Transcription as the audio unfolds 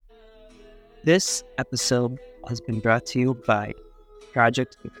This episode has been brought to you by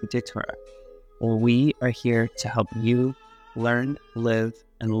Project Likutei Torah, where we are here to help you learn, live,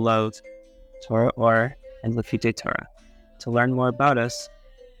 and love Torah Or and Likutei Torah. To learn more about us,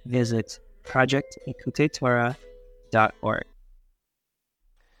 visit projectlikutetorah.org.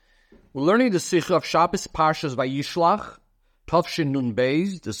 We're learning the Sikha of Shabbos Parshas Vayishlach, Tavshin Nun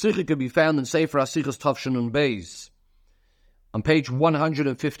Beis. The Sikha can be found in Sefer HaSichos Tavshin Nun Beis on page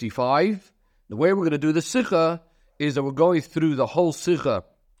 155. The way we're going to do the Sikha is that we're going through the whole Sikha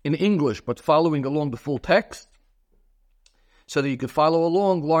in English, but following along the full text, so that you can follow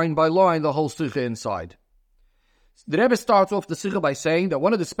along line by line the whole Sikha inside. The Rebbe starts off the Sikha by saying that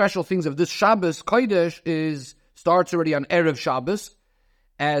one of the special things of this Shabbos Kodesh starts already on Erev Shabbos,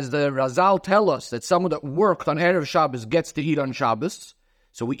 as the Razal tell us that someone that worked on Erev Shabbos gets to eat on Shabbos.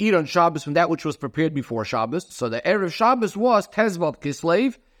 So we eat on Shabbos from that which was prepared before Shabbos. So the Erev Shabbos was Tezvav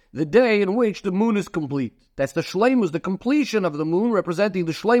Kislev, the day in which the moon is complete. That's the Shleimus, the completion of the moon, representing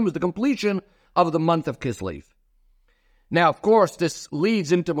the Shleimus, the completion of the month of Kislev. Now, of course, this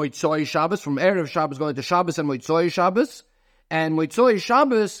leads into Motzoi Shabbos, from Erev Shabbos going to Shabbos and Motzoi Shabbos. And Motzoi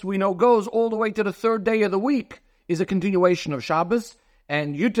Shabbos, we know, goes all the way to the third day of the week, is a continuation of Shabbos.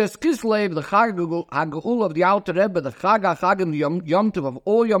 And Yutes Kislev, the Chag HaGeul of the Alter Rebbe, the Chag HaChagim, the Yom Tov of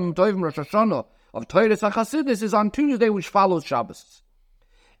all Yom Tovim Rosh Hashanah, of Toras HaChasidus, is on Tuesday, which follows Shabbos.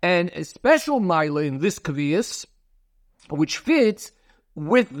 And a special Maila in this Kaviyas, which fits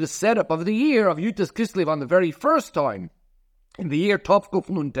with the setup of the year of Yutes Kislev on the very first time, in the year Tov Kuf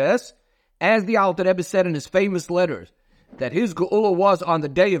Nun Tes, as the Alter Rebbe said in his famous letters, that his Geula was on the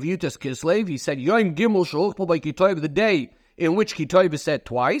day of Yutes Kislev. He said, Yom Gimel Sh'Uchpol by Kitoiv, the day in which Kitoiv is said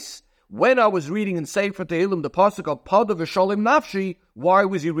twice. When I was reading in Sefer Tehillim the pasuk of Pada v'Sholem Nafshi, why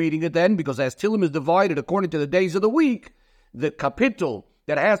was he reading it then? Because as Tehillim is divided according to the days of the week, the kapitel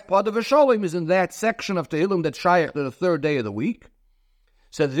that has Pada v'Sholem is in that section of Tehillim that's Shayach to the third day of the week.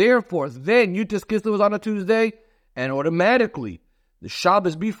 So therefore, then Yutes Kislev was on a Tuesday, and automatically the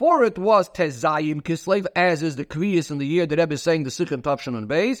Shabbos before it was Tezayim Kislev, as is the Kviyas in the year that Rebbe is saying the Sichon Tavshin and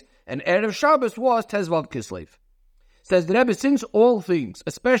Beis, and Erev Shabbos was Tezvav Kislev. Says the Rebbe, since all things,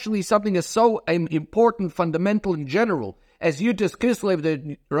 especially something as so important, fundamental in general, as Yutes Kislev,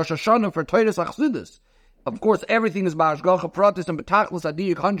 the Rosh Hashanah for Toras HaChasidus, of course, everything is Ba'ashgacha Pratis and B'tachlis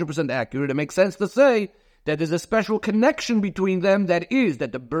Adiyik 100% accurate. It makes sense to say that there's a special connection between them, that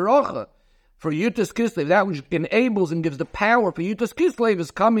the Beracha for Yutes Kislev, that which enables and gives the power for Yutes Kislev,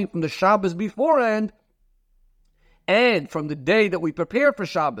 is coming from the Shabbos beforehand, and from the day that we prepare for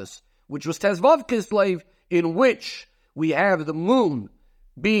Shabbos, which was Tezvav Kislev, in which we have the moon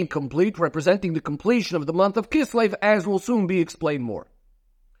being complete, representing the completion of the month of Kislev, as will soon be explained more.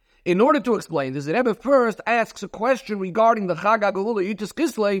 In order to explain this, the Rebbe first asks a question regarding the Chag HaGeul Yutes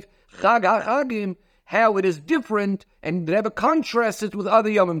Kislev, Chag HaChagim, how it is different, and the Rebbe contrasts it with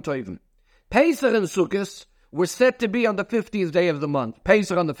other Yomim Tovim. Pesach and Sukkot were set to be on the 15th day of the month.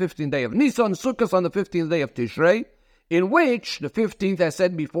 Pesach on the 15th day of Nisan, Sukkot on the 15th day of Tishrei, in which the 15th, as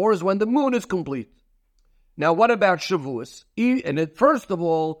said before, is when the moon is complete. Now, what about Shavuos? First of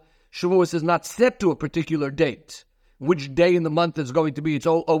all, Shavuos is not set to a particular date. Which day in the month is going to be? It's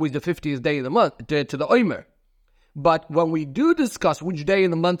always the 50th day of the month, to the Omer. But when we do discuss which day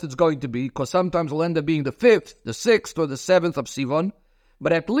in the month it's going to be, because sometimes it'll end up being the 5th, the 6th, or the 7th of Sivan,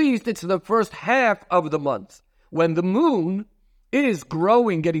 but at least it's the first half of the month, when the moon is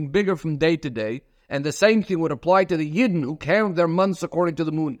growing, getting bigger from day to day, and the same thing would apply to the Yidden, who count their months according to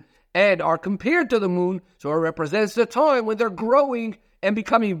the moon, and are compared to the moon, so it represents the time when they're growing and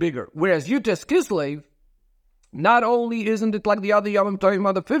becoming bigger. Whereas Yutes Kislev, not only isn't it like the other Yom Tovim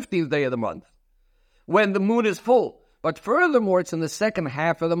on the 15th day of the month, when the moon is full, but furthermore, it's in the second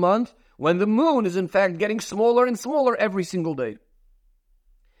half of the month, when the moon is in fact getting smaller and smaller every single day.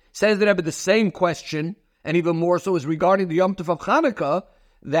 Says the Rebbe, the same question, and even more so, is regarding the Yom Tov of Chanukah,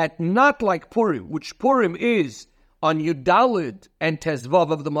 that not like Purim, which Purim is on Yudalid and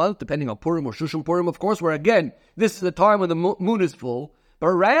Tezvav of the month, depending on Purim or Shushan Purim, of course, where again, this is the time when the moon is full, but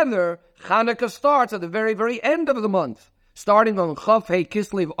rather, Chanukah starts at the very, very end of the month, starting on Chav Hei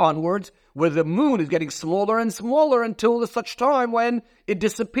Kislev onwards, where the moon is getting smaller and smaller until such time when it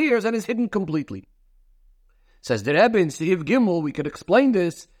disappears and is hidden completely. Says the Rebbe in Sehiv Gimel, we could explain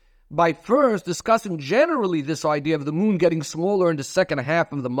this by first discussing generally this idea of the moon getting smaller in the second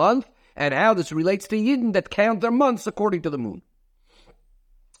half of the month, and how this relates to Yidden that count their months according to the moon.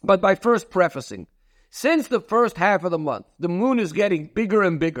 But by first prefacing, since the first half of the month, the moon is getting bigger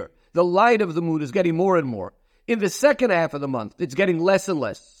and bigger, the light of the moon is getting more and more. In the second half of the month, it's getting less and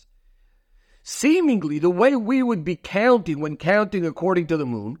less. Seemingly, the way we would be counting when counting according to the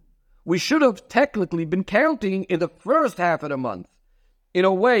moon we should have technically been counting in the first half of the month. In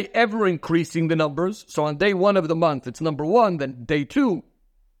a way, ever increasing the numbers. So on day 1 of the month, it's number 1, then day 2,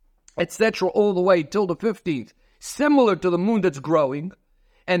 etc., all the way till the 15th, similar to the moon that's growing.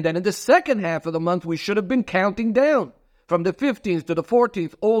 And then in the second half of the month, we should have been counting down from the 15th to the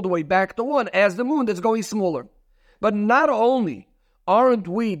 14th, all the way back to 1, as the moon that's going smaller. But not only aren't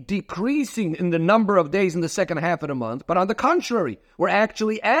we decreasing in the number of days in the second half of the month, but on the contrary, we're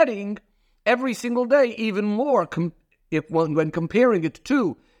actually adding every single day even more when comparing it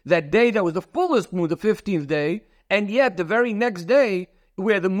to that day that was the fullest moon, the 15th day, and yet the very next day,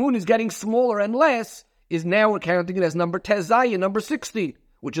 where the moon is getting smaller and less, is now we're counting it as number Tezayah, number 60,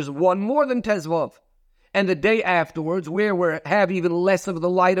 which is 1 more than Tezvav. And the day afterwards, where we have even less of the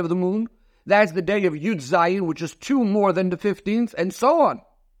light of the moon, that's the day of Yud Zayin, which is 2 more than the 15th, and so on.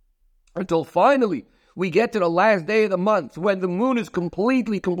 Until finally, we get to the last day of the month, when the moon is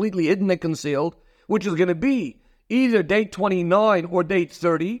completely hidden and concealed, which is going to be either date 29 or date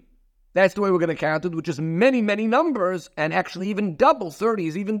 30. That's the way we're going to count it, which is many numbers, and actually even double. 30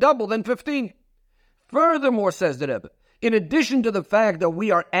 is even double than 15. Furthermore, says the Rebbe, in addition to the fact that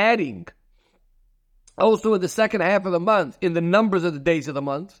we are adding, also in the second half of the month, in the numbers of the days of the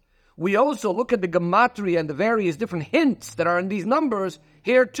month, we also look at the gematria and the various different hints that are in these numbers.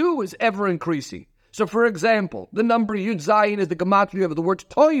 Here too is ever increasing. So for example, the number Yud Zayin is the gematria of the word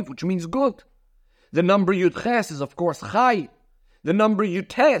toiv, which means good. The number Yud Ches is of course chai. The number Yud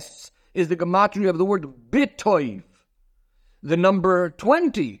Tes is the gematria of the word bitoiv. The number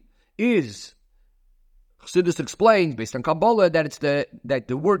 20 is, Chassidus explains, based on Kabbalah, that it's that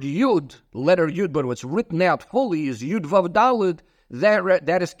the word Yud, letter Yud, but what's written out fully is Yud Vav Daled,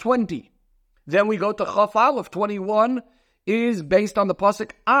 that is 20. Then we go to Chaf Aleph, 21, is based on the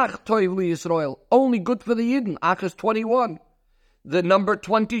pasuk Ach Toiv Li Yisrael, only good for the Yidden. Ach is 21. The number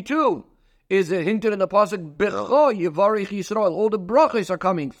 22 is hinted in the pasuk B'cha Yivarich Yisrael. All the brachos are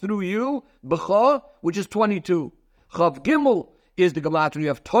coming through you, B'cha, which is 22. Chav Gimel is the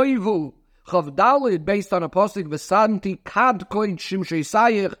gematria of Toivu. Chav Daled, based on a pasuk V'santi Kad Koin Shimshei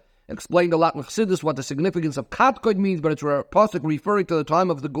Sayich, explained a lot in Chassidus what the significance of Kad Koin means, but it's a pasuk referring to the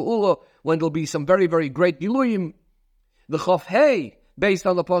time of the Geula, when there'll be some very great Giluyim. The Chav Hey, based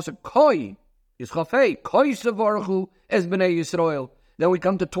on the pasuk Koi, is Chav Hey, Koi Sevarchu Es B'nei Yisrael. Then we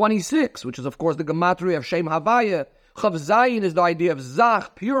come to 26, which is of course the gematria of Shem Havaya. Chav Zayin is the idea of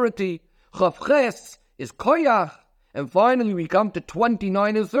Zach, purity. Chav Ches is Koyach. And finally we come to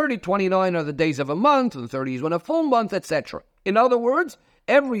 29 and 30. 29 are the days of a month, and 30 is when a full month, etc. In other words,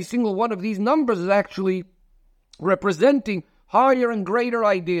 every single one of these numbers is actually representing higher and greater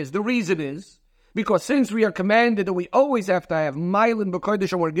ideas. The reason is because since we are commanded that we always have to have Mailin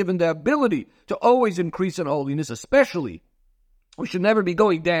B'Kodesh, and we're given the ability to always increase in holiness, especially, we should never be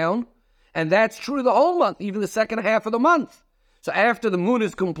going down. And that's true the whole month, even the second half of the month. So after the moon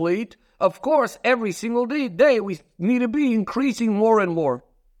is complete, of course, every single day we need to be increasing more and more.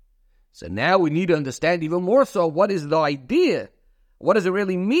 So now we need to understand even more so, what is the idea? What does it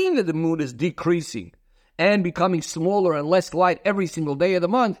really mean that the moon is decreasing and becoming smaller and less light every single day of the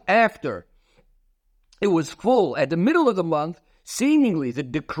month after it was full at the middle of the month? Seemingly, the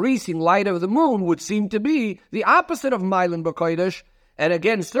decreasing light of the moon would seem to be the opposite of Mailin B'Kodesh, and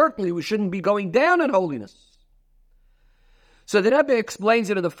again, certainly we shouldn't be going down in holiness. So the Rebbe explains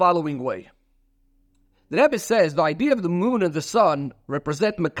it in the following way. The Rebbe says the idea of the moon and the sun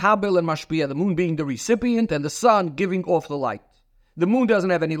represent Mekabel and Mashpia, the moon being the recipient and the sun giving off the light. The moon doesn't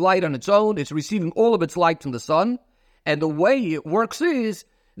have any light on its own, it's receiving all of its light from the sun, and the way it works is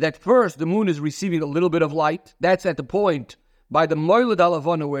that first the moon is receiving a little bit of light. That's at the point by the Moilad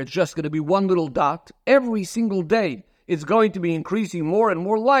Alavana where it's just going to be one little dot. Every single day it's going to be increasing more and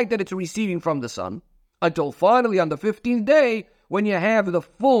more light that it's receiving from the sun, until finally on the 15th day, when you have the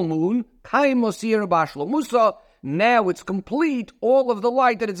full moon, now it's complete, all of the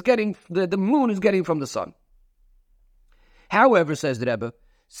light that it's getting, the moon is getting from the sun. However, says the Rebbe,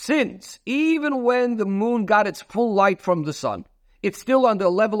 since even when the moon got its full light from the sun, it's still on the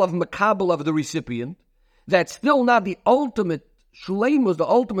level of Makabel of the recipient, that's still not the ultimate Shleimus, the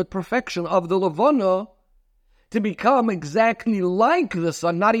ultimate perfection of the Levana, to become exactly like the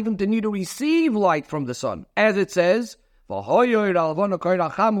sun, not even to need to receive light from the sun. As it says, when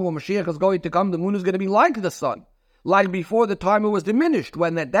Mashiach is going to come, the moon is going to be like the sun. Like before the time it was diminished,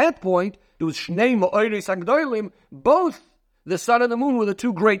 when at that point, there was Shnei Ma'oris HaGdolim, both the sun and the moon were the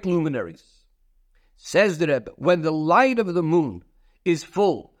two great luminaries. Says the Rebbe, when the light of the moon is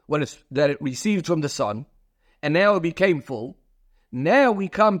full, that it received from the sun, and now it became full, Now we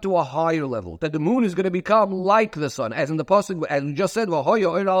come to a higher level, that the moon is going to become like the sun, as in the pasuk, as we just said,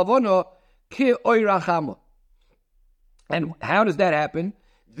 and how does that happen?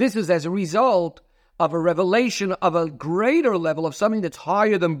 This is as a result of a revelation of a greater level, of something that's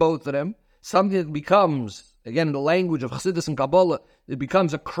higher than both of them, something that becomes, again, in the language of Chassidus and Kabbalah, it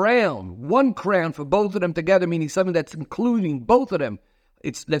becomes a crown, one crown for both of them together, meaning something that's including both of them.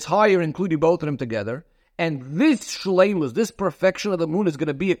 That's higher, including both of them together. And this shleimus, this perfection of the moon, is going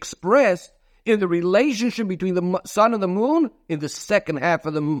to be expressed in the relationship between the sun and the moon in the second half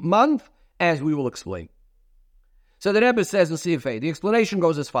of the month, as we will explain. So the Rebbe says in CFA, the explanation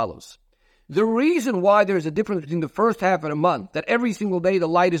goes as follows. The reason why there is a difference between the first half of the month, that every single day the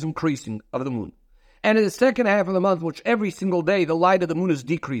light is increasing of the moon, and in the second half of the month, which every single day the light of the moon is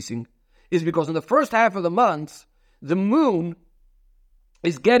decreasing, is because in the first half of the month, the moon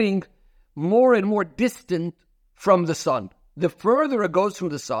is getting more and more distant from the sun. The further it goes from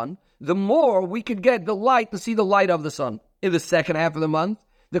the sun, the more we could get the light to see the light of the sun. In the second half of the month,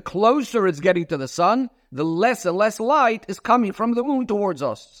 the closer it's getting to the sun, the less and less light is coming from the moon towards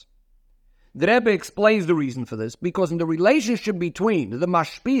us. The Rebbe explains the reason for this, because in the relationship between the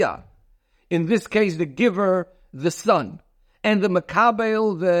mashpia, in this case the giver, the sun, and the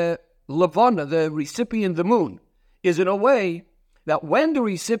makabel, the levana, the recipient, the moon, is in a way that when the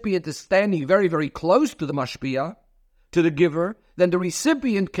recipient is standing very, very close to the mashpia, to the giver, then the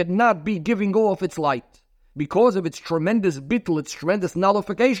recipient cannot be giving off its light because of its tremendous bittul, its tremendous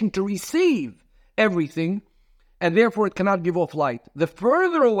nullification to receive everything, and therefore it cannot give off light. The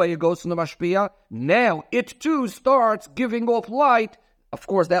further away it goes from the mashpia, now it too starts giving off light, of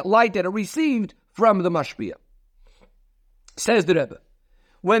course that light that it received from the mashpia. Says the Rebbe,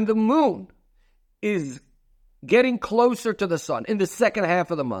 when the moon is getting closer to the sun in the second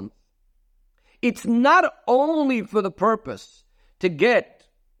half of the month, it's not only for the purpose to get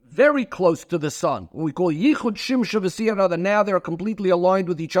very close to the sun, what we call yichud shimsha v'siyara, that now they're completely aligned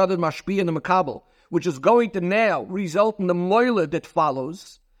with each other, mashpia and the makabel, which is going to now result in the moila that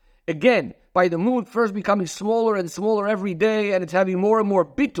follows. Again, by the moon first becoming smaller and smaller every day, and it's having more and more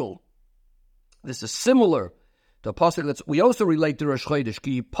bittul. This is similar to a pasuk that we also relate to Rosh Chodesh.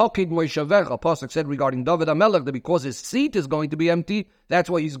 Ki pokid moishavecha, a pasuk said regarding David HaMelech, that because his seat is going to be empty, that's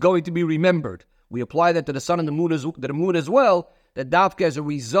why he's going to be remembered. We apply that to the sun and the moon as well, that dafka as a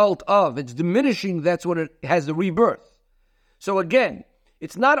result of its diminishing, that's when it has the rebirth. So again,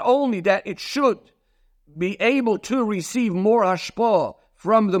 it's not only that it should be able to receive more hashpah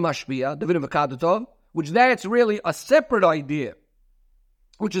from the mashpia, David HaMelech, which that's really a separate idea,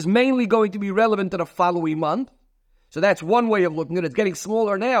 which is mainly going to be relevant to the following month. So that's one way of looking at it. It's getting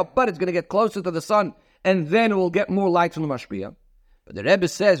smaller now, but it's going to get closer to the sun, and then it will get more light from the mashpia. But the Rebbe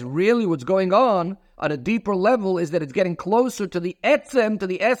says really what's going on a deeper level is that it's getting closer to the etzem, to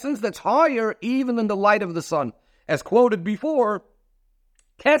the essence that's higher even than the light of the sun. As quoted before,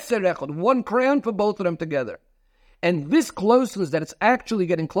 keser echad, one crown for both of them together. And this closeness, that it's actually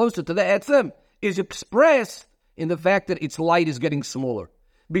getting closer to the etzem, is expressed in the fact that its light is getting smaller.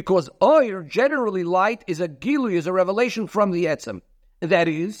 Because oir, generally light, is a gilui, is a revelation from the etzem. That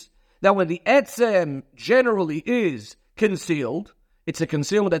is, that when the etzem generally is concealed, it's a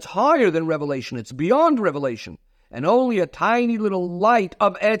concealment that's higher than revelation. It's beyond revelation. And only a tiny little light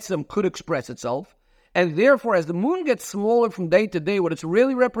of etzem could express itself. And therefore, as the moon gets smaller from day to day, what it's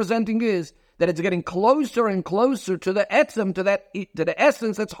really representing is that it's getting closer and closer to the etzem, to the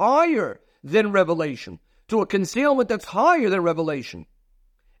essence that's higher than revelation, to a concealment that's higher than revelation.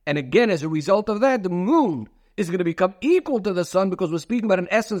 And again, as a result of that, the moon is going to become equal to the sun, because we're speaking about an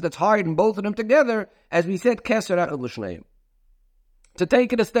essence that's higher than both of them together, as we said, keser echad l'shneim. To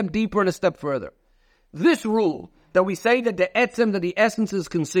take it a step deeper and a step further, this rule that we say that the etzem, that the essence is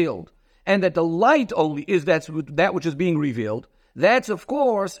concealed, and that the light only is that which is being revealed, that's of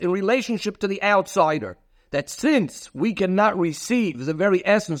course in relationship to the outsider. That since we cannot receive the very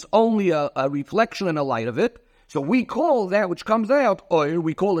essence, only a reflection and a light of it, so we call that which comes out, or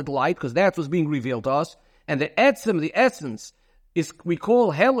we call it light, because that's what's being revealed to us, and the etzem, the essence, is we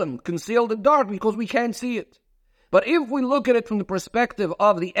call helen, concealed and dark, because we can't see it. But if we look at it from the perspective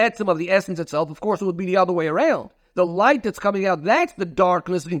of the etzem, of the essence itself, of course it would be the other way around. The light that's coming out, that's the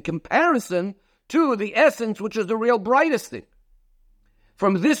darkness in comparison to the essence, which is the real brightest thing.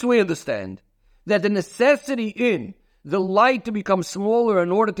 From this we understand that the necessity in the light to become smaller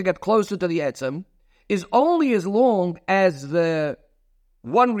in order to get closer to the etzem is only as long as the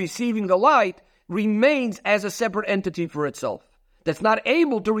one receiving the light remains as a separate entity for itself. That's not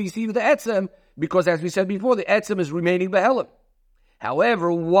able to receive the etzem, because as we said before, the etzem is remaining behelim.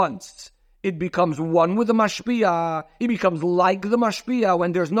 However, once it becomes one with the mashpia. It becomes like the mashpia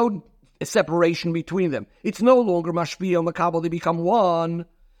when there's no separation between them. It's no longer mashpia and makabel, they become one.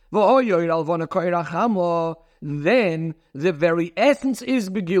 Then the very essence is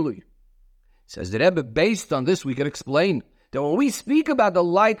begilui. Says the Rebbe, based on this, we can explain that when we speak about the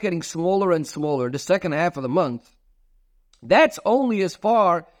light getting smaller and smaller in the second half of the month, that's only as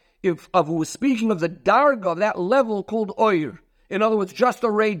far if we're speaking of the darga of that level called oir. In other words, just a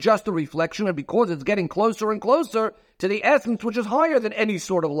ray, just a reflection, and because it's getting closer and closer to the essence, which is higher than any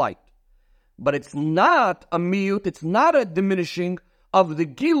sort of light. But it's not a miyut, it's not a diminishing of the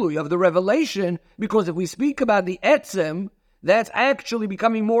gilui, of the revelation, because if we speak about the etzem, that's actually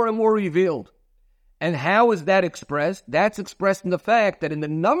becoming more and more revealed. And how is that expressed? That's expressed in the fact that in the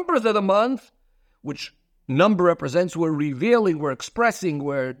numbers of the month, which number represents we're revealing, we're expressing,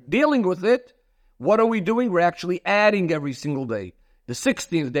 we're dealing with it, what are we doing? We're actually adding every single day. The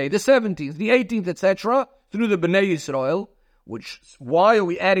 16th day, the 17th, the 18th, etc., through the Bnei Yisrael. Why are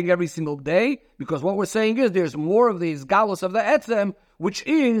we adding every single day? Because what we're saying is there's more of the Isgalus of the Etzem, which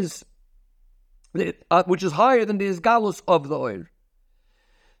is higher than the Isgalus of the Oir.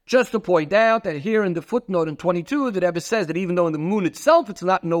 Just to point out that here in the footnote in 22, the Rebbe says that even though in the moon itself it's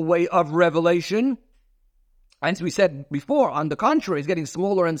not no way of revelation, and as we said before, on the contrary, it's getting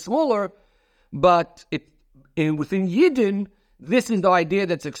smaller and smaller, but within Yidden, this is the idea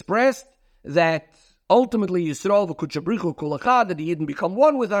that's expressed, that ultimately Yisrael v'kuchabrichu kol echad, that the Yidden become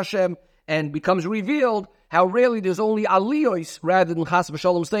one with Hashem, and becomes revealed how rarely there's only aliyos, rather than chas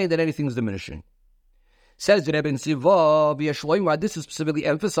v'shalom saying that anything's diminishing. Says the Rebbe in Siva, this is specifically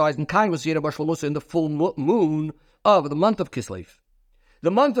emphasized in in the full moon of the month of Kislev. The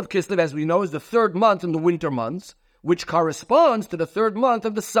month of Kislev, as we know, is the third month in the winter months, which corresponds to the third month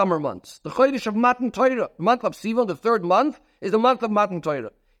of the summer months. The Chodesh of Matan Torah, the month of Sivan, the third month, is the month of Matan Torah.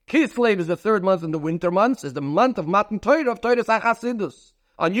 Kislev is the third month in the winter months, is the month of Matan Torah of Torah HaChasidus.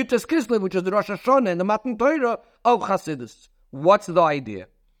 On Yutas Kislev, which is the Rosh Hashanah and the Matan Torah of Chasidus. What's the idea?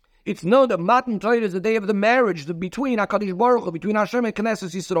 It's known that Matan Torah is the day of the marriage between HaKadosh Baruch Hu, between Hashem and Knesset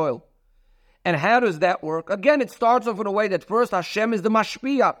Yisrael. And how does that work? Again, it starts off in a way that first Hashem is the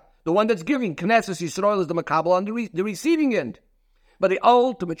mashpia, the one that's giving. Knesset Yisrael is the makabel on the receiving end. But the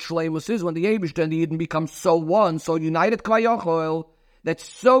ultimate shleimus is when the Eibishter and the Yidden become so one, so united kvayochel, that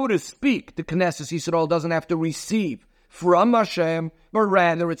so to speak, the Knesset Yisrael doesn't have to receive from Hashem, but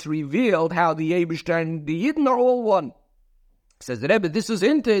rather it's revealed how the Eibishter and the Yidden are all one. Says the Rebbe, this is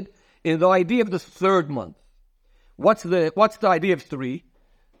hinted in the idea of the third month. What's the idea of three?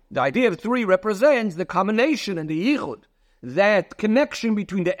 The idea of three represents the combination and the yichud, that connection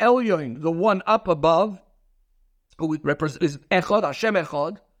between the Elyon, the one up above, who is Echad, Hashem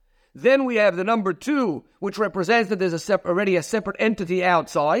Echad. Then we have the number two, which represents that there's already a separate entity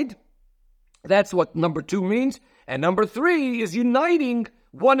outside. That's what number two means. And number three is uniting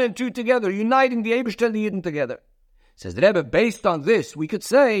one and two together, uniting the Eibishter and the Yidden together. Says the Rebbe, based on this, we could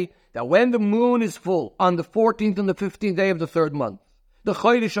say that when the moon is full on the 14th and the 15th day of the third month, the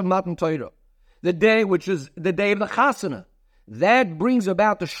Chodesh of Matan Torah, the day which is the day of the Chasana, that brings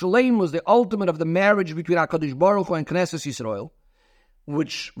about the Shleimus, the ultimate of the marriage between HaKadosh Baruch Hu and Knesset Yisrael,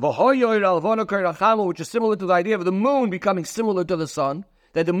 which is similar to the idea of the moon becoming similar to the sun,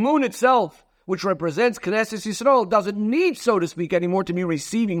 that the moon itself, which represents Knesset Yisrael, doesn't need, so to speak, anymore to be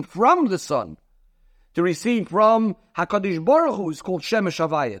receiving from the sun, to receive from HaKadosh Baruch Hu, is called Shemesh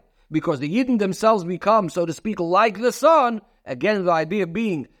Havayit, because the Yidden themselves become, so to speak, like the sun. Again, the idea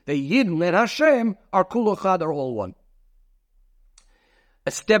being the Yidden and Hashem are kul echad, are all one.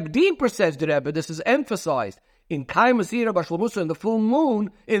 A step deeper, says the Rebbe, this is emphasized in Kai Masira Bashlomusa, in the full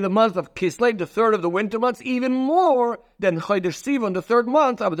moon, in the month of Kislev, the third of the winter months, even more than Chodesh Sivan, the third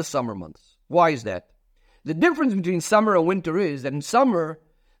month of the summer months. Why is that? The difference between summer and winter is that in summer,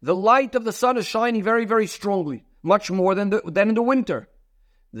 the light of the sun is shining very, very strongly, much more than in the winter.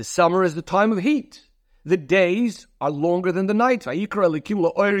 The summer is the time of heat. The days are longer than the nights.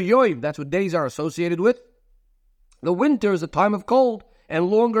 That's what days are associated with. The winter is a time of cold and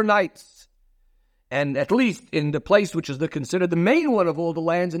longer nights. And at least in the place which is considered the main one of all the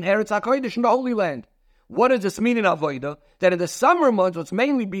lands, in Eretz HaKodesh, in the Holy Land. What does this mean in Avodah? That in the summer months, what's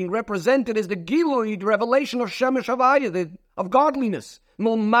mainly being represented is the Gilui, the revelation of Shemesh Havayah, of godliness.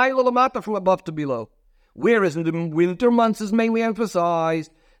 From above to below. Whereas in the winter months is mainly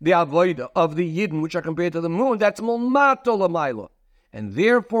emphasized the avodah of the Yidden, which are compared to the moon. That's Mulmato Lamaila. And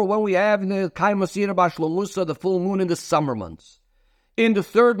therefore, when we have the Kai Masira Bashlomusa, the full moon in the summer months, in the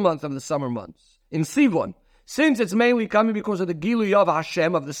third month of the summer months, in Sivan, since it's mainly coming because of the Gilui of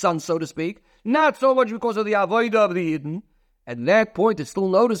Hashem, of the sun, so to speak, not so much because of the avodah of the Yidden, At that point, it's still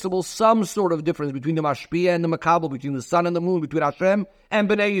noticeable some sort of difference between the Mashpia and the Makabel, between the sun and the moon, between Hashem and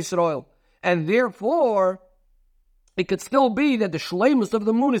Bnei Yisrael. And therefore, it could still be that the shleimus of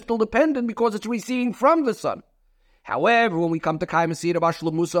the moon is still dependent because it's receding from the sun. However, when we come to Kaim Asira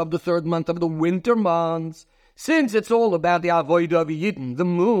Bashlemusa of the third month of the winter months, since it's all about the Avodah of Yidden, the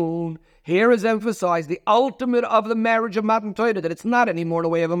moon, here is emphasized the ultimate of the marriage of Matan Torah, that it's not anymore the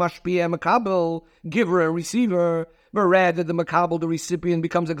way of a Mashpia and Makabel, giver and receiver, but rather the Makabel, the recipient,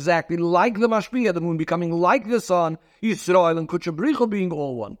 becomes exactly like the Mashpia, the moon becoming like the sun, Yisrael and Kutsha Bricha being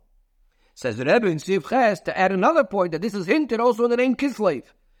all one. Says the Rebbe in Siv Ches, to add another point, that this is hinted also in the name Kislev,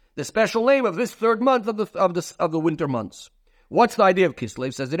 the special name of this third month of the winter months. What's the idea of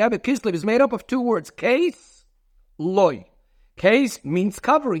Kislev? Says the Rebbe, Kislev is made up of two words, Case, Loi. Case means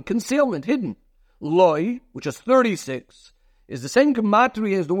covering, concealment, hidden. Loi, which is 36, is the same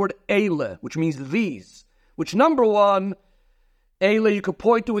gematria as the word Eile, which means these. Which, number one, Eile you could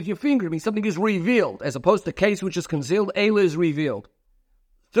point to with your finger. It means something is revealed, as opposed to case which is concealed. Eile is revealed.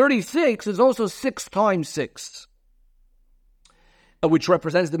 36 is also 6 times 6, which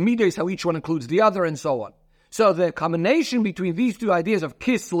represents the midas, how each one includes the other, and so on. So the combination between these two ideas of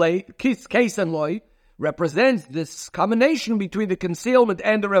case and Loi represents this combination between the concealment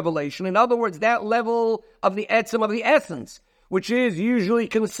and the revelation. In other words, that level of the etzem, of the essence, which is usually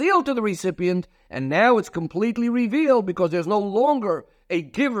concealed to the recipient, and now it's completely revealed because there's no longer a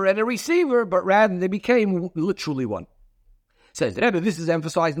giver and a receiver, but rather they became literally one. Says the Rebbe, this is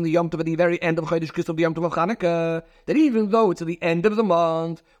emphasized in the Yom Tov at the very end of Chodesh Kislev, the Yom Tov of Chanukah, that even though it's at the end of the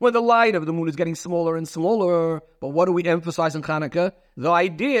month, when the light of the moon is getting smaller and smaller, but what do we emphasize in Chanukah? The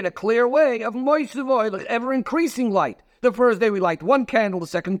idea in a clear way of Moisevoi, like ever-increasing light. The first day we light 1 candle, the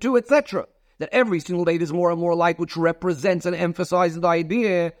second 2, etc. That every single day there's more and more light, which represents and emphasizes the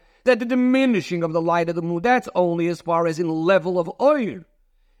idea that the diminishing of the light of the moon, that's only as far as in level of oil.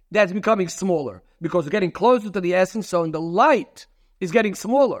 That's becoming smaller, because we're getting closer to the essence, so the light is getting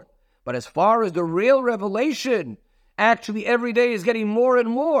smaller. But as far as the real revelation, actually every day is getting more and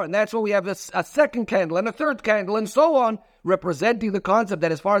more, and that's why we have a second candle and a third candle and so on, representing the concept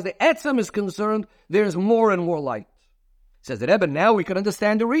that as far as the etzem is concerned, there's more and more light. Says the Rebbe, now we can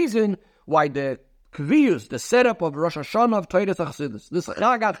understand the reason why the kviyus, the setup of Rosh Hashanah of Toras Chassidus, this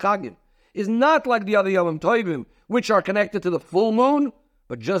Chag Chagim, is not like the other Yom Tovim, which are connected to the full moon,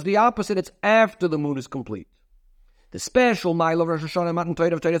 but just the opposite, it's after the moon is complete. The special mile of Rosh Hashanah, Matan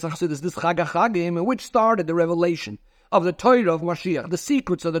Torah of Toras Chassidus, this Chag Chagim, in which started the revelation of the Torah of Mashiach, the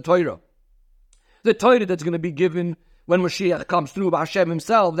secrets of the Torah. The Torah that's going to be given when Mashiach comes through by Hashem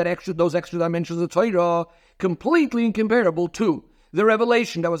himself, those extra dimensions of the Torah, completely incomparable to the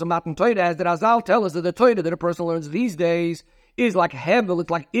revelation that was a Matan Torah, as the Razal tells us that the Torah that a person learns these days is like hevel, it's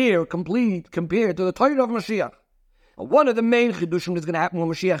like air, complete, compared to the Torah of Mashiach. One of the main chidushim that's going to happen when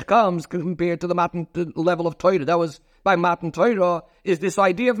Mashiach comes, compared to the level of Torah, that was by Matan Torah, is this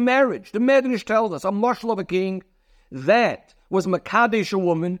idea of marriage. The Medrash tells us, a marshal of a king, that was Makadesh, a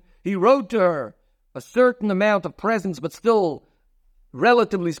woman. He wrote to her a certain amount of presents, but still,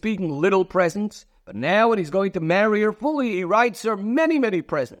 relatively speaking, little presents. But now when he's going to marry her fully, he writes her many, many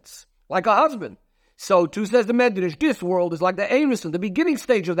presents, like a husband. So too says the Medrash, this world is like the Emerson, the beginning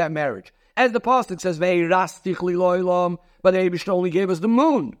stage of that marriage. As the Pasuk says, Ve'irastich li lo'olam, but the Eibishter only gave us the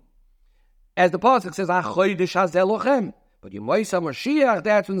moon. As the Pasuk says, Achoydish hazeh lochem. But Yemoisa Mashiach,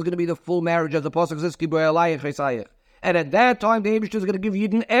 that's when it's going to be the full marriage, as the Pasuk says, Ki bo elayich esayich. And at that time, the Eibishter is going to give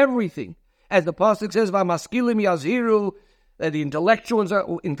Yidden everything. As the Pasuk says, V'maskilim yaziru, the intellectual ones are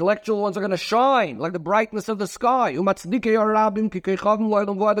going to shine like the brightness of the sky. They're going to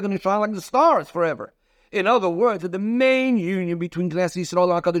shine like the stars forever. In other words, the main union between Knesset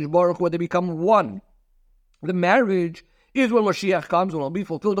Yisrael and HaKadosh Baruch Hu, where they become one. The marriage is when Mashiach comes, when will be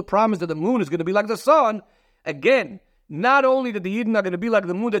fulfilled the promise that the moon is going to be like the sun. Again, not only that the Yidden are going to be like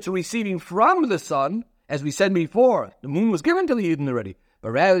the moon that's receiving from the sun, as we said before, the moon was given to the Yidden already,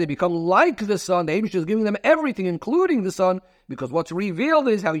 but rather they become like the sun. The Eibishter is giving them everything, including the sun, because what's revealed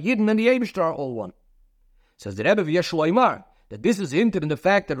is how Yidden and the Eibishter are all one. Says the Rebbe V'yesh Loimar, that this is hinted in the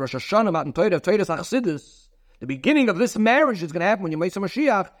fact that Rosh Hashanah, Matan Torah of Toras Chassidus, the beginning of this marriage is going to happen when Yemoisa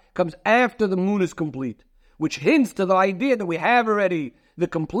Mashiach comes after the moon is complete, which hints to the idea that we have already the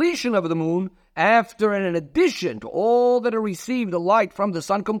completion of the moon after and in addition to all that are received the light from the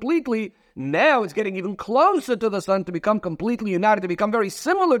sun completely. Now it's getting even closer to the sun to become completely united, to become very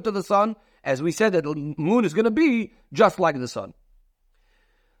similar to the sun, as we said that the moon is going to be just like the sun.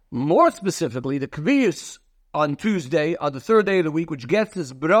 More specifically, the Kviyus on Tuesday, on the third day of the week, which gets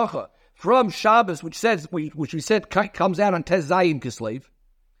this bracha from Shabbos, which we said comes out on Tez Zayin Kislev,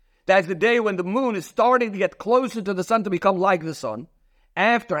 That's the day when the moon is starting to get closer to the sun to become like the sun.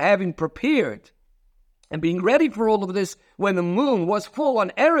 After having prepared and being ready for all of this, when the moon was full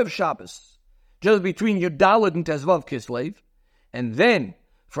on Erev Shabbos, just between Yudalad and Tezvav Kislev, and then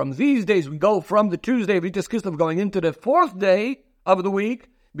from these days we go from the Tuesday of Vitas Kislev going into the fourth day of the week,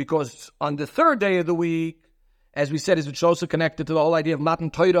 because on the third day of the week, as we said, is also connected to the whole idea of Matan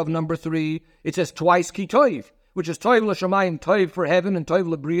Torah of number 3, it says twice Ki Toiv, which is Toiv l'Shamayim, Toiv for heaven, and Toiv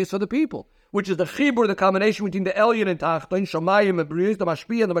l'Brius for the people, which is the chibur, the combination between the Elyon and Tachton, Shamayim and Brius, the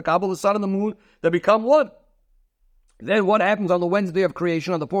Mashpia and the Makabel, the sun and the moon, they become one. Then what happens on the Wednesday of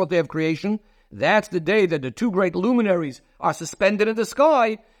creation, on the fourth day of creation? That's the day that the two great luminaries are suspended in the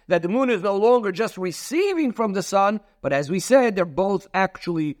sky, that the moon is no longer just receiving from the sun, but as we said, they're both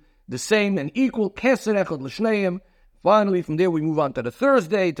actually the same and equal. Keser echad l'shneim. Finally, from there we move on to the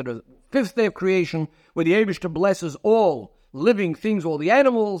Thursday, to the fifth day of creation, where the Eibishter blesses all living things, all the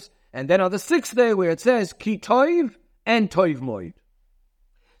animals, and then on the sixth day, where it says, Ki Toiv and Toiv Moed.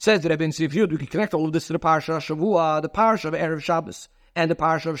 Says that Ibn Sifyud, we can connect all of this to the Parsha of Shavua, the Parsha of Erev Shabbos, and the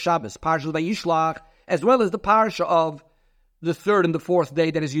Parsha of Shabbos, Parsha of Vayishlach, as well as the Parsha of the third and the fourth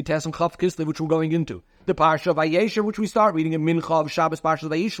day, that is Yutes and Chav Kislev, which we're going into. The Parsha of Vayeshev, which we start reading in Mincha of Shabbos, Parsha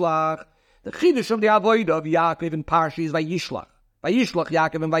of Vayishlach. The Chidush of the Avodah of Yaakov and Parsha is Vayishlach. Vayishlach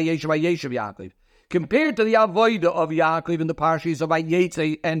Yaakov and Vayeshev, Vayeshev Yaakov. Compared to the Avodah of Yaakov in the Parshas of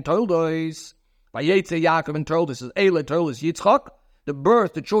Vayetze and Toldos, Vayetze, Yaakov, and Toldos is Eila, Toldos, Yitzchak, the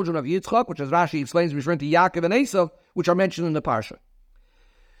birth, the children of Yitzchak, which as Rashi explains, referring to Yaakov and Esav, which are mentioned in the Parsha.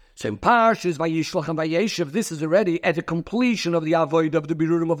 So in Parshas Vayishlach and Vayeshev, this is already at the completion of the Avodah, of the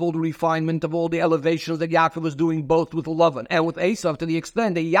Birurim, of all the refinement, of all the elevations that Yaakov was doing, both with Lavan and with Esav, to the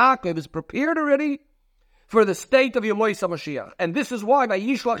extent that Yaakov is prepared already for the state of Yemois HaMashiach. And this is why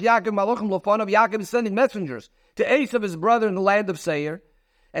Vayishlach Yaakov Malachim Lofanav, Yaakov is sending messengers to Esav, his brother, in the land of Seir.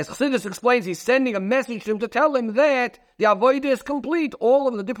 As Chassidus explains, he's sending a message to him to tell him that the Avodah is complete. All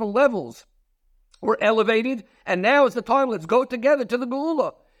of the different levels were elevated, and now is the time, let's go together to the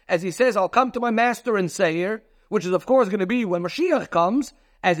Geula. As he says, I'll come to my master in Seir, which is of course going to be when Mashiach comes,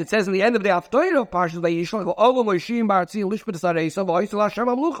 as it says in the end of the Haftorah of Parshas Vayishlach,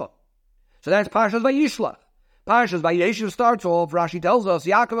 so that's Parshas Vayishlach. Parshas Vayeshev starts off, Rashi tells us,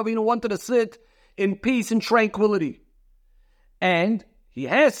 Yaakov Avinu wanted to sit in peace and tranquility. And he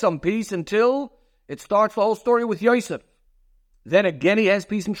has some peace until it starts the whole story with Yosef. Then again he has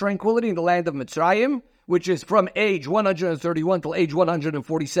peace and tranquility in the land of Mitzrayim, which is from age 131 till age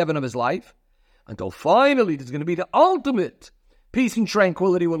 147 of his life, until finally there's going to be the ultimate peace and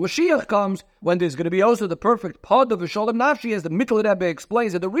tranquility when Mashiach comes, when there's going to be also the perfect pod of V'sholem Nafshi, as the Mikkel Rebbe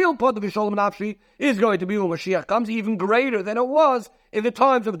explains, that the real pod of V'sholem Nafshi is going to be when Mashiach comes, even greater than it was in the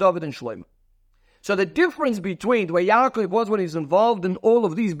times of David and Shlomo. So the difference between the way Yaakov was when he's involved in all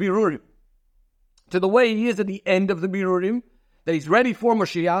of these Birurim, to the way he is at the end of the Birurim, that he's ready for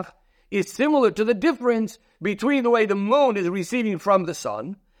Mashiach, is similar to the difference between the way the moon is receiving from the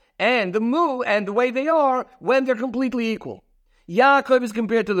sun, and the moon, and the way they are when they're completely equal. Yaakov is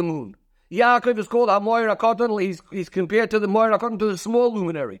compared to the moon. Yaakov is called HaMoyer HaKatan. He's compared to the Moyer HaKatan, to the small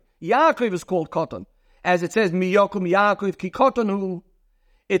luminary. Yaakov is called Katan. As it says, Miyokum Yaakov Ki Katanu.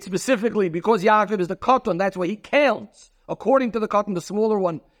 It's specifically because Yaakov is the Katan, that's why he counts. According to the Katan, the smaller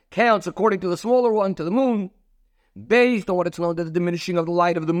one counts according to the smaller one, to the moon, based on what it's known as the diminishing of the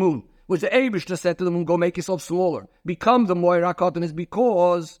light of the moon, which the Eibishter said to the moon, go make yourself smaller. Become the Moyer HaKatan, is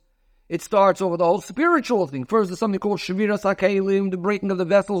because it starts over the whole spiritual thing. First, there's something called Shaviras HaKelim, the breaking of the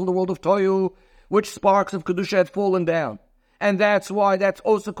vessels in the world of Toyu, which sparks of Kedusha had fallen down. And that's why that's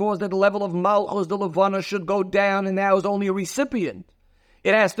also caused that the level of Malchus, the Levana, should go down, and now is only a recipient.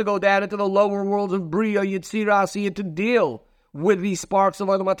 It has to go down into the lower worlds of Bria, Yitzira, Asiya, to deal with these sparks of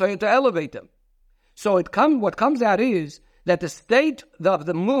Olam HaTorah, to elevate them. So what comes out is that the state of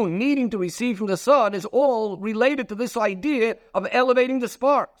the moon needing to receive from the sun is all related to this idea of elevating the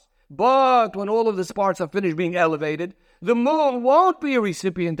sparks. But when all of the sparks are finished being elevated, the moon won't be a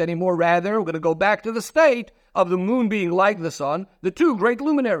recipient anymore. Rather, we're going to go back to the state of the moon being like the sun, the two great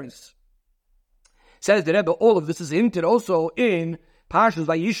luminaries. Says the Rebbe, all of this is hinted also in Parshas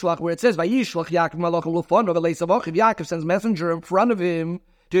Vayishlach, where it says, Vayishlach Yaakov Malachim Lefanav Esav Achiv. Yaakov sends messenger in front of him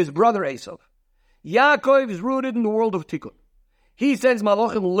to his brother Esav. Yaakov is rooted in the world of Tikkun. He sends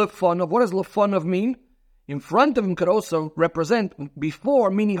Malachim Lefanav. What does Lefanav mean? In front of him could also represent before,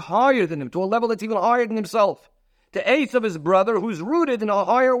 meaning higher than him, to a level that's even higher than himself. To Esav, his brother, who's rooted in a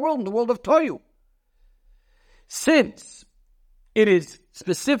higher world, in the world of Toyu. Since it is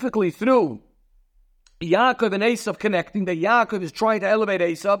specifically through Yaakov and Esav connecting, that Yaakov is trying to elevate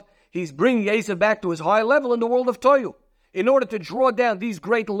Esav, he's bringing Esav back to his high level in the world of Toyu. in order to draw down these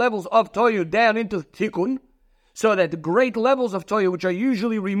great levels of Toyu down into Tikkun, so that the great levels of Toyu, which are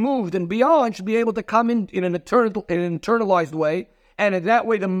usually removed and beyond, should be able to come in an internalized way, and in that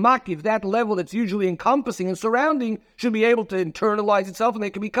way the Makiv, that level that's usually encompassing and surrounding, should be able to internalize itself and they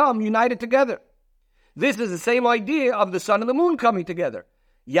can become united together. This is the same idea of the sun and the moon coming together.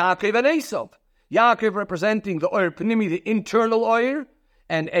 Yaakov and Esav. Yaakov representing the Oyer Pnimi, the internal Oyer,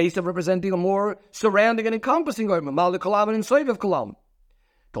 and Esav representing a more surrounding and encompassing Oyer, Mamal Kalam and Soivav Kalam.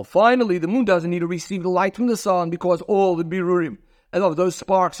 Till finally, the moon doesn't need to receive the light from the sun because all the Birurim and of those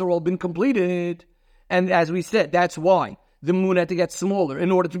sparks are all been completed. And as we said, that's why the moon had to get smaller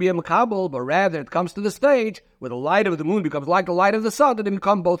in order to be a Makabal, but rather it comes to the stage where the light of the moon becomes like the light of the sun, that they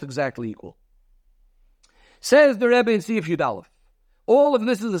become both exactly equal. Says the Rebbe in Sif Yud Aleph, all of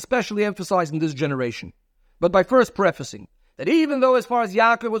this is especially emphasized in this generation. But by first prefacing, that even though as far as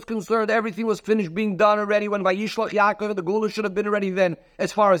Yaakov was concerned, everything was finished being done already when Vayishlach Yaakov, the Gula should have been already then,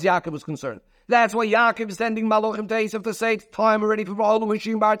 as far as Yaakov was concerned. That's why Yaakov is sending Malachim to Esav to say it's time already for all the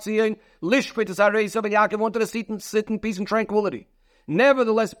Mishim Bar Tzion, Lishpit is our Esav, and Yaakov wanted to sit in peace and tranquility.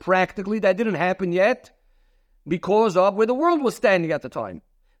 Nevertheless, practically, that didn't happen yet because of where the world was standing at the time.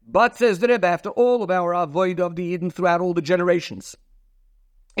 But, says the Rebbe, after all of our avoid of the Eden throughout all the generations,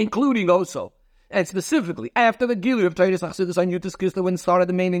 including also, and specifically, after the Gilu of Titus Achsidus on Yutis Kista, when started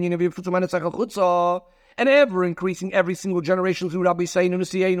the main union of Yifutzumana Chutza, and ever increasing every single generation through Rabbi Seinu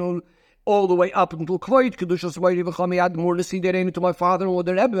Nesienu, all the way up until Kvoit, Kedushas Vairi V'chami Ad Mor Nesiderenu to my father-in-law,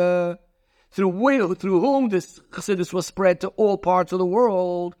 the Rebbe, through whom this Chassidus was spread to all parts of the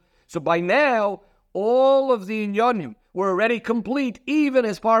world. So by now, all of the Inyanim were already complete, even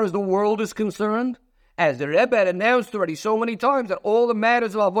as far as the world is concerned, as the Rebbe had announced already so many times that all the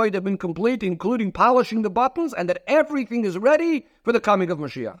matters of Avodah have been complete, including polishing the buttons, and that everything is ready for the coming of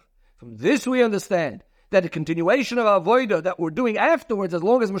Mashiach. From this we understand that the continuation of Avodah that we're doing afterwards, as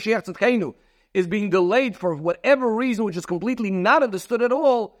long as Mashiach Tzidkenu is being delayed for whatever reason, which is completely not understood at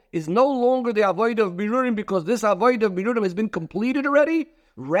all, is no longer the Avodah of Birurim, because this Avodah of Birurim has been completed already.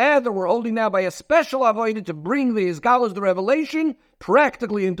 Rather, we're holding now by a special avodah to bring the Izgalos, the revelation,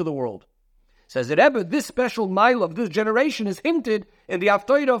 practically into the world. Says the Rebbe, this special mile of this generation is hinted in the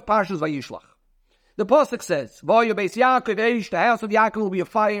Haftorah of Parshas Vayishlach. The Pasuk says, V'oyu Beis Yaakov Eish, the house of Yaakov will be a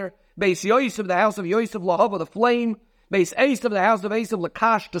fire. Beis Yosef, the house of Yosef, Lahava, the flame. Beis Esav, the house of Esav,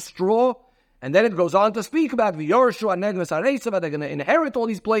 Lakash, the straw. And then it goes on to speak about the Yorshu and Negves Aresav, they're going to inherit all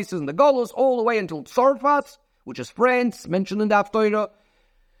these places in the Golos all the way until Tzarfas, which is France, mentioned in the Haftorah.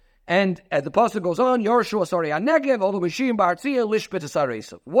 And as the pasuk goes on, Yoshua Anegev, all the Mishim Bartzia, Lishpet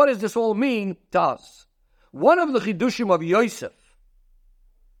Esaresav. What does this all mean to us? One of the chidushim of Yosef,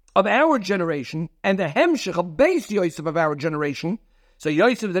 of our generation, and the hemshech of Beis Yosef of our generation. So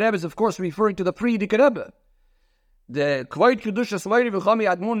Yosef, the Rebbe, is of course referring to the Frierdiker Rebbe. The Kvayt Kedusha Smayri V'chami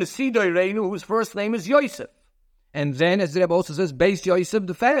Admon Nesidoi Reinu, whose first name is Yosef. And then, as the Rebbe also says, Beis Yosef,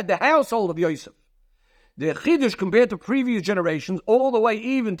 the household of Yosef. The Chiddush compared to previous generations, all the way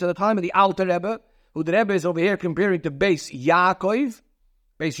even to the time of the Alter Rebbe, who the Rebbe is over here comparing to Beis Yaakov,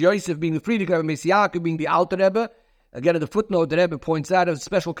 Beis Yosef being the Frierdiker Rebbe, Beis Yaakov being the Alter Rebbe. Again, in the footnote, the Rebbe points out a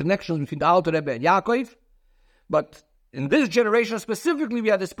special connection between the Alter Rebbe and Yaakov. But in this generation specifically, we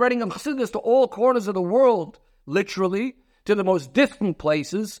have the spreading of Chassidus to all corners of the world, literally, to the most distant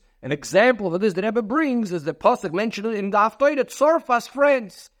places. An example of this the Rebbe brings is the pasuk mentioned in the Haftorah that Tzarfas,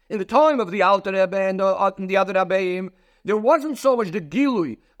 France, in the time of the Alter Rebbe and the other Rebbeim, there wasn't so much the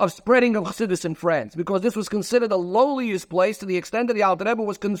gilui of spreading of Chassidus in France, because this was considered the lowliest place to the extent that the Alter Rebbe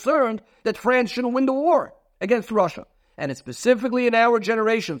was concerned that France shouldn't win the war against Russia. And it's specifically in our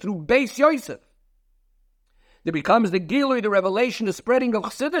generation, through Beis Yosef, there becomes the gilui, the revelation, the spreading of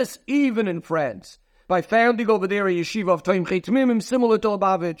Chassidus, even in France, by founding over there a yeshiva of Toim Chei similar to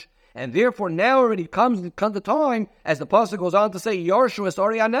Lubavitch. And therefore now already comes the time, as the pasuk goes on to say, Yoshua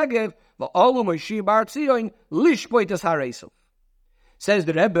Sori Anegev, V'alu Moshe Bar Tzion, Lishpoitas Haresav. Says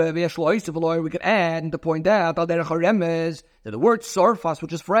the Rebbe, we can add and to point out that the word Sarfas,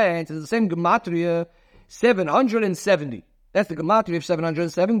 which is France, is the same gematria, 770. That's the gematria of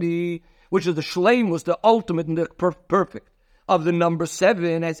 770, which is the shleim, was the ultimate and the perfect of the number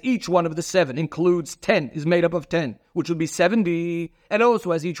 7, as each one of the 7 includes 10, is made up of 10, which would be 70, and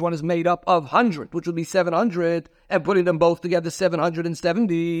also as each one is made up of 100, which would be 700, and putting them both together,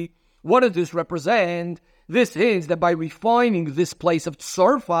 770. What does this represent? This is that by refining this place of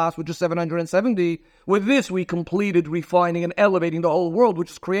Tzarfas, which is 770, with this we completed refining and elevating the whole world,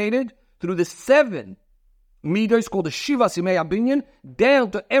 which is created through the 7 midos called the Shiva Simei Abinyan,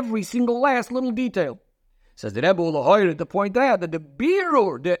 down to every single last little detail. Says the Rebbe to point out that the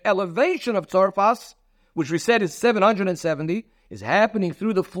birur, the elevation of Tzarfas, which we said is 770, is happening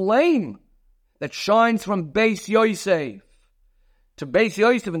through the flame that shines from Beis Yosef to Beis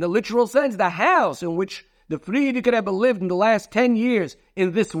Yosef in the literal sense, the house in which the Frierdiker Rebbe lived in the last 10 years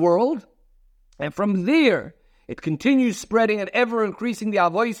in this world. And from there, it continues spreading and ever increasing the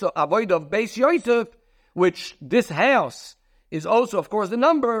avodah of Beis Yosef, which this house is also, of course,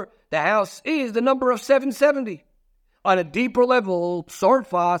 the house is the number of 770. On a deeper level,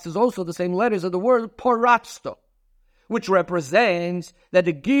 Psorfas is also the same letters of the word Poratsto, which represents that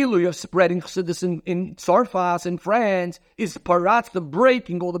the Gilui of spreading Chassidus in Psorfas in France is Poratsto,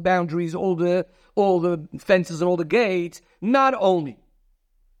 breaking all the boundaries, all the fences and all the gates, not only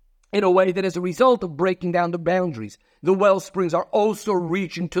in a way that as a result of breaking down the boundaries, the well springs are also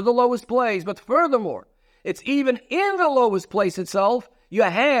reaching to the lowest place, but furthermore, it's even in the lowest place itself, you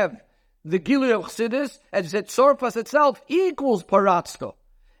have the Gilui of Chassidus, as that Psorfas itself equals Paratsto.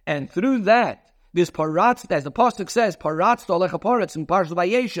 And through that, this Paratsto, as the Pasuk says, Paratsto Alecha Paretz in Parshas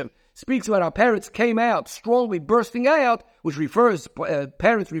Vayeshev, speaks about how parrots came out, strongly bursting out, which refers,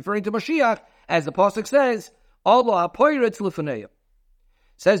 parrots referring to Mashiach, as the Pasuk says, Allah HaPoretz L'Fanei.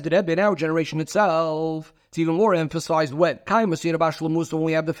 Says the Rebbe in our generation itself, it's even more emphasized when when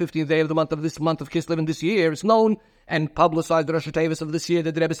we have the 15th day of the month of Kislev in this year, it's known and publicized the Rosh Hashanah of this year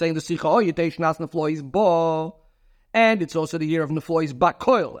that the Rebbe is saying the Sicha Oyetesh Nas Neflois Bo, and it's also the year of Neflois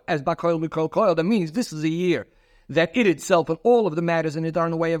Bakoil, as Bakoil Mikol Koil. That means this is a year that it itself and all of the matters in it are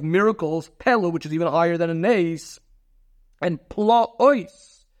in the way of miracles, Pella, which is even higher than a Nes, and Plois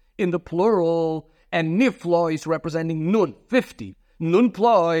in the plural, and Niflois representing Nun, 50. Nun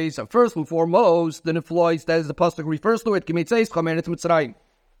ploys are first and foremost the neflois, that is the pasuk refers to it. Kimitzeis Chomeretz Mitzrayim.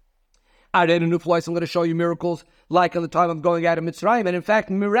 I'm going to show you miracles like at the time of going out of Mitzrayim, and in fact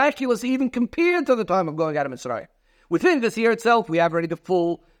miraculous even compared to the time of going out of Mitzrayim. Within this year itself, we have already the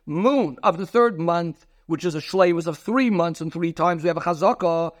full moon of the third month, which is a shleimus of 3 months, and 3 times we have a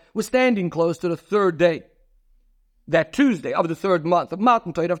chazakah. We're standing close to the third day. That Tuesday of the third month of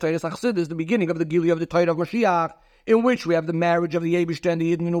Matan Torah of Torah Chassidus, the beginning of the Gilui of the Torah of Mashiach, in which we have the marriage of the Eibishter and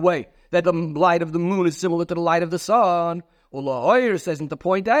the Yidden in a way that the light of the moon is similar to the light of the sun. Ullah Hoyer says to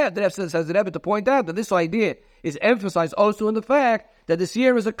point out, the Rebbe to point out that this idea is emphasized also in the fact that this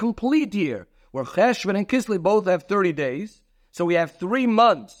year is a complete year, where Cheshvan and Kislev both have 30 days. So we have 3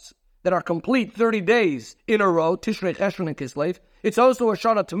 months that are complete 30 days in a row, Tishrei, Cheshvan, and Kislev. It's also a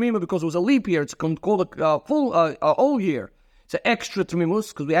Shana Tamima because it was a leap year. It's called a whole year. It's an extra Tamimus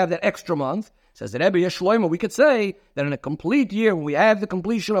because we have that extra month. Says the Rebbe Yeshloima, we could say that in a complete year, when we have the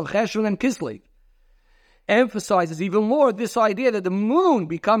completion of Cheshvan and Kislev, emphasizes even more this idea that the moon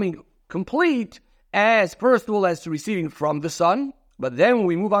becoming complete as, first of all, as receiving from the sun, but then when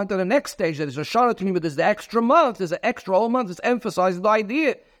we move on to the next stage, that is a Shana to me, but there's the extra month, there's an extra whole month, it's emphasizing the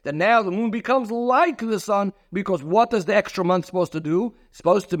idea that now the moon becomes like the sun, because what does the extra month supposed to do? It's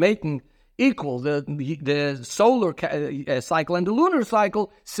supposed to make equal the solar cycle and the lunar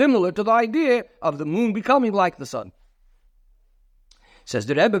cycle, similar to the idea of the moon becoming like the sun. Says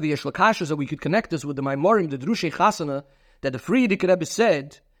the Rebbe, Vayishlach, that we could connect this with the Maimorim, the Drushei Chasana, that the Frierdiker Rebbe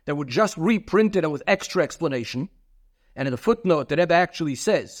said that were just reprinted and with extra explanation. And in the footnote, the Rebbe actually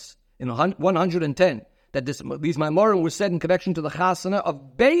says in 110 that these Maimorim were said in connection to the Chasana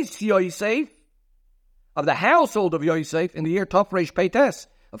of Beis Yosef, of the household of Yosef, in the year Tov Reish Peites.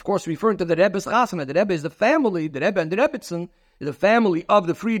 Of course, referring to the Rebbe's Chasana. The Rebbe is the family, the Rebbe and the Rebbetzin is the family of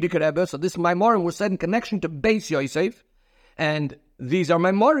the Frierdiker Rebbe. So this Maimorim were said in connection to Beis Yosef. And these are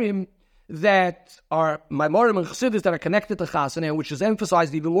Maimorim that are Maimorim and Chassidus that are connected to Chasana, which is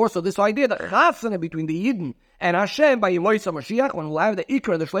emphasized even more so this idea that Chasana between the Yidden and Hashem by Yemoisa Mashiach, when we'll have the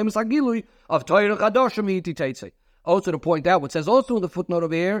Ikra and the Shleimus HaGilui of Torah Chadoshim Yiti Teitze. Also to point out, what says also in the footnote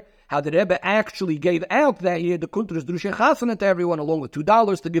over here, how the Rebbe actually gave out that year the Kuntres Drushei Chasana to everyone, along with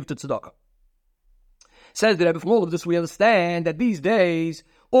 $2 to give to Tzedakah. Says the Rebbe, from all of this we understand that these days,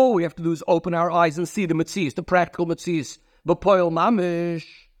 all we have to do is open our eyes and see the Metzias, the practical Metzias, B'poil Mamish.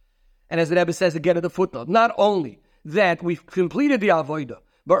 And as the Rebbe says again in the footnote, not only that we've completed the Avodah,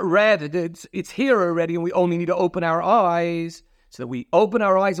 but rather that it's here already and we only need to open our eyes, so that we open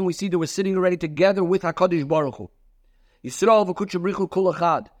our eyes and we see that we're sitting already together with HaKadosh Baruch Hu. Yisrael v'kutsha brichu kol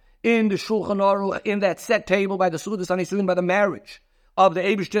echad, in the Shulchan Aruch, in that set table by the Sudas HaNisuin, by the marriage of the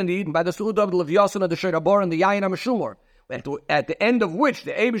Eibishter and the Eden, by the Suda of the Levyasan and the Shirabor and the Yayin HaMeshumor, at the end of which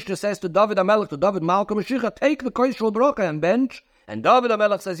the Eibishter says to David HaMelech, to David Malka Mashiach, take the Kodesh Bracha and bench. And David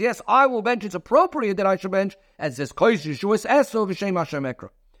HaMelech says, yes, I will bench. It's appropriate that I should bench. And says, Kodesh Yeshuas Eso v'Shem Hashem Ekra.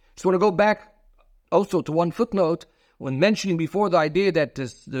 Just want to go back also to one footnote when mentioning before the idea that the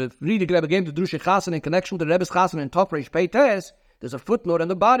Frierdiker Rebbe gave the Drushei Chasana in connection to the Rebbe's Chasana in Tov Reish Peites. There's a footnote on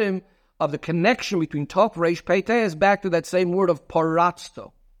the bottom of the connection between Tov Reish Pei Tei is back to that same word of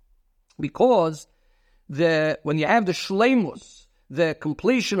paratzto. Because when you have the shleimus, the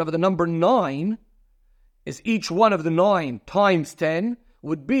completion of the number 9, is each one of the 9 times 10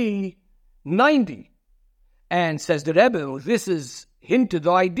 would be 90. And says the Rebbe, this is hinted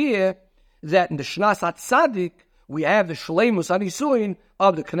the idea that in the Shnas HaTzadik, we have the shleimus HaNisuin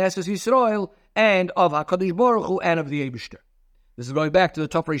of the Knesset Yisrael and of HaKadosh Baruch Hu and of the Eibishter. This is going back to the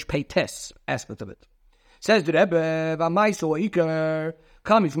Tov Reish Pei Tes aspect of it. Says the Rebbe, V'amaiso Iker,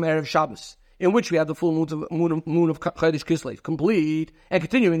 coming from Erev Shabbos, in which we have the full moon of Chodesh Kislev, complete, and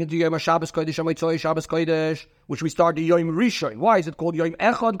continuing into Yom HaShabbos Kodesh, HaMotzoi Shabbos Kodesh, which we start the Yom Rishon. Why is it called Yom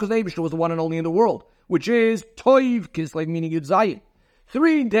Echad? Because the Eibishter was the one and only in the world, which is Toiv Kislev, meaning Yud Zayin.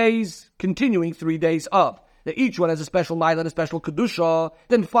 3 days, continuing 3 days up. That each one has a special mile and a special kedusha,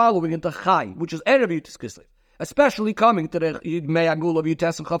 then following into Chai, which is Erev Yutis Kislev, especially coming to the Mei Agul of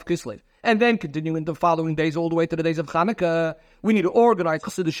Yutes and Chav Kislev, and then continuing the following days all the way to the days of Chanukah. We need to organize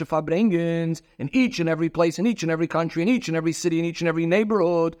Chassidish Fabrengens in each and every place, in each and every country, in each and every city, in each and every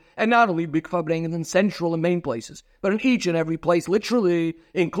neighborhood, and not only big Fabrengens in central and main places, but in each and every place, literally,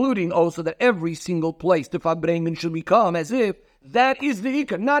 including also that every single place the Fabrengen should become as if that is the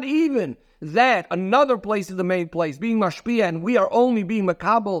Ikar, not even that another place is the main place, being Mashpia, and we are only being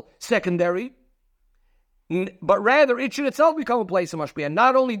Makabel secondary, but rather it should itself become a place of Mashpia. And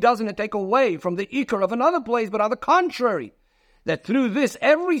not only doesn't it take away from the Ikar of another place, but on the contrary, that through this,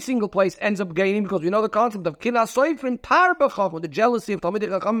 every single place ends up gaining, because we know the concept of Kina Soifrim Tarba Chachma, the jealousy of Talmidei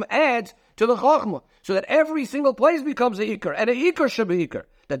Chacham adds to the Chachma, so that every single place becomes a Ikar, and a Ikar should be Ikar.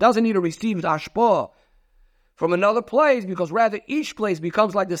 That doesn't need to receive Ashpah from another place, because rather each place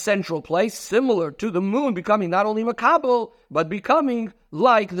becomes like the central place, similar to the moon becoming not only Makabel, but becoming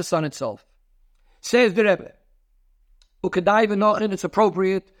like the sun itself. Says the Rebbe, Ukadai v'nochin, it's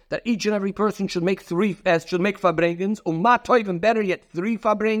appropriate that each and every person should make fabrengens, umatoiv, and better yet, 3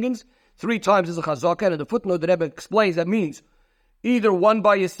 fabrengens. 3 times is a chazaka, and in the footnote the Rebbe explains that means either one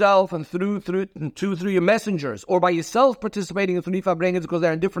by yourself and two through your messengers, or by yourself participating in 3 fabrengens because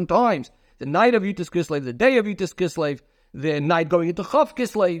they're in different times. The night of Yutis Kislev, the day of Yutis Kislev, the night going into Chav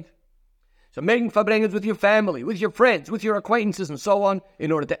Kislev. So making fabrengens with your family, with your friends, with your acquaintances, and so on,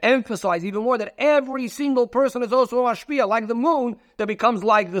 in order to emphasize even more that every single person is also a mashpia, like the moon, that becomes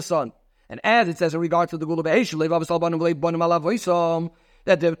like the sun. And as it says in regards to the Gula Vayishlach,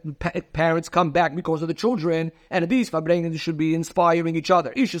 that the parents come back because of the children, and these fabrengens should be inspiring each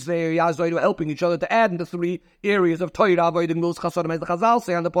other. Helping each other to add in the 3 areas of Torah, avoiding those chasadim, as the Chazal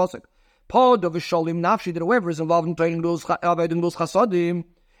say on the pasuk. Pod of Visholim Nafshi, that whoever is involved in Torah, avoiding those chasadim,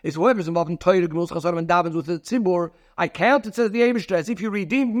 is whoever is involved in Torah, Gmus Chasadim, and davens with the Tzibur, I count, it says the Eibishter, as if you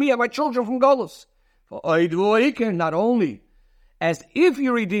redeemed me and my children from Golus. For not only as if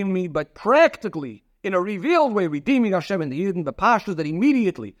you redeemed me, but practically, in a revealed way, redeeming Hashem and the Yidden, the Pashtus, that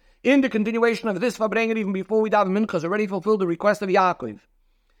immediately, in the continuation of this Fabrengen, even before we daven Mincha, has already fulfilled the request of Yaakov.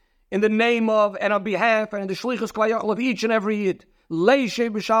 In the name of, and on behalf, and in the Shlichus Klayachal of each and every Yid, Leishe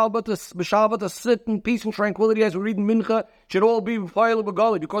b'shalba to sit in peace and tranquility as we read in Mincha should all be b'fayil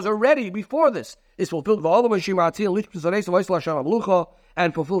b'gali, because already before this is fulfilled v'olam Hashem Atzil Lich B'Zareis Vayishlach Shalom Lucha,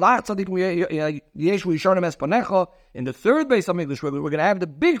 and fulfilled Atzadik Yeshu Yisharnim Espanecha. In the 3rd Beis Hamikdash, we're going to have the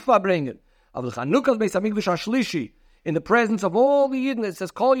big Fabrengen of the Chanukah Beis Hamikdash Hashlishi in the presence of all the Yidden. It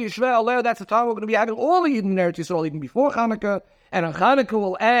says Kol Yishvei Aleh. That's the time we're going to be having all the Yidden in Eretz Yisrael even before Chanukah. And on Chanukah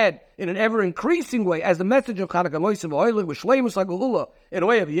will add in an ever-increasing way, as the message of Chanukah, Moisev Ha'olim, with Shleimus HaGeula, in a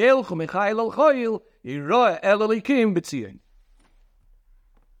way of Yelchu Mechail Al Chayil, Yirah El Elikim B'tzion.